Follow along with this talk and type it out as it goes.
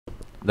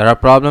There are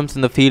problems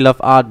in the field of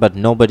art, but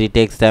nobody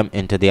takes them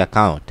into the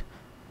account.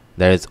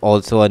 There is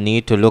also a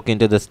need to look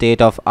into the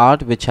state of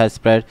art, which has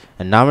spread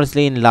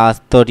enormously in the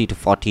last 30 to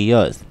 40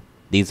 years.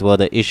 These were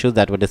the issues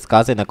that were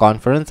discussed in a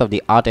conference of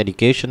the art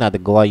education at the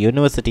Goa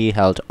University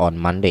held on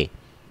Monday.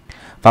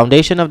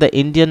 Foundation of the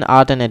Indian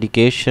Art and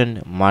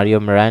Education, Mario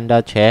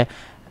Miranda Chair,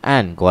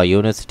 and Goa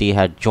University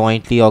had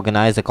jointly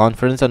organized a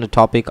conference on the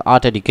topic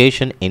Art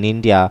Education in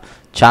India,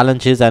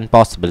 Challenges and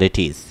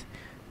Possibilities.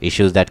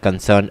 Issues that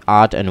concern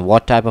art and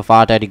what type of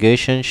art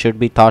education should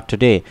be taught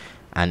today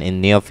and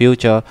in near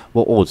future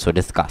were also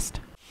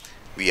discussed.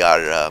 We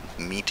are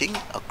meeting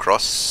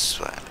across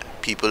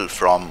people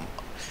from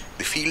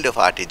the field of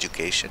art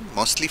education,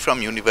 mostly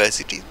from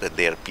universities, but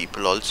there are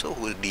people also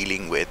who are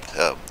dealing with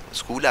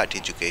school art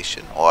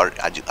education or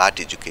art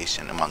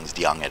education amongst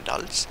young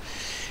adults.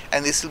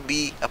 And this will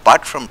be,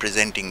 apart from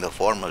presenting the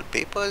formal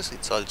papers,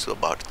 it's also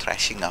about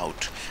thrashing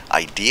out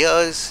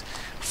ideas,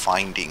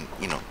 finding,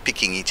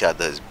 picking each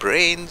other's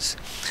brains,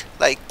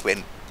 like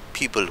when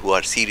people who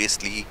are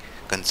seriously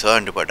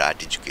concerned about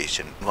art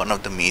education. One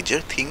of the major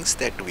things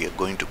that we are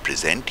going to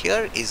present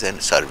here is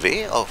a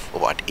survey of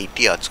about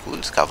 80 art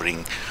schools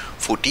covering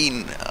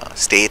 14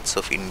 states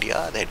of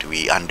India that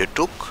we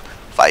undertook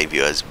 5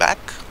 years back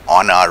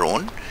on our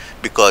own,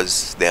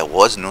 because there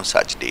was no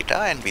such data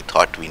and we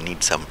thought we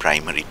need some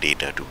primary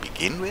data to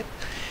begin with.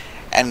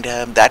 And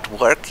that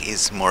work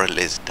is more or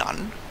less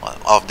done.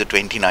 Of the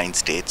 29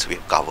 states,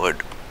 we've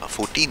covered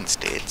 14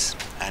 states,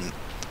 and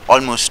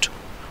almost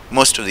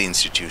most of the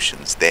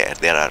institutions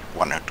there are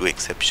one or two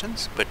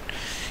exceptions, but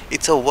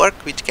it's a work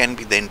which can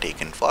be then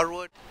taken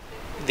forward.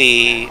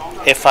 The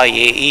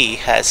FIAE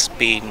has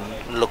been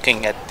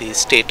looking at the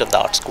state of the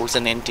art schools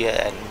in India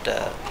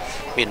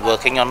and been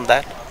working on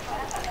that.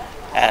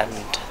 And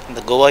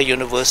the Goa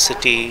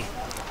University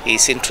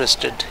is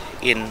interested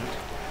in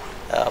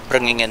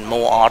bringing in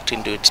more art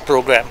into its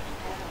program.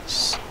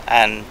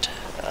 And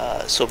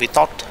so we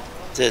thought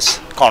this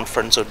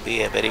conference would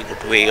be a very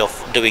good way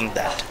of doing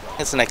that.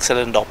 It's an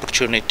excellent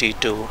opportunity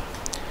to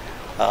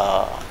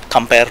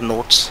compare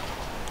notes,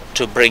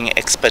 to bring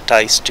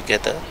expertise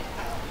together,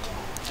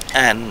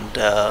 and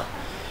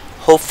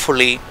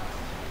hopefully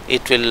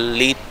it will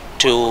lead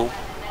to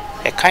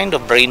a kind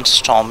of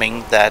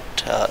brainstorming that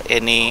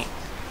any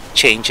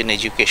change in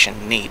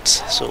education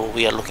needs. So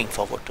we are looking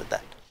forward to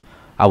that.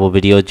 Our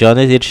video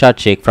journalist Irshad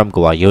Sheikh from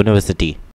Goa University.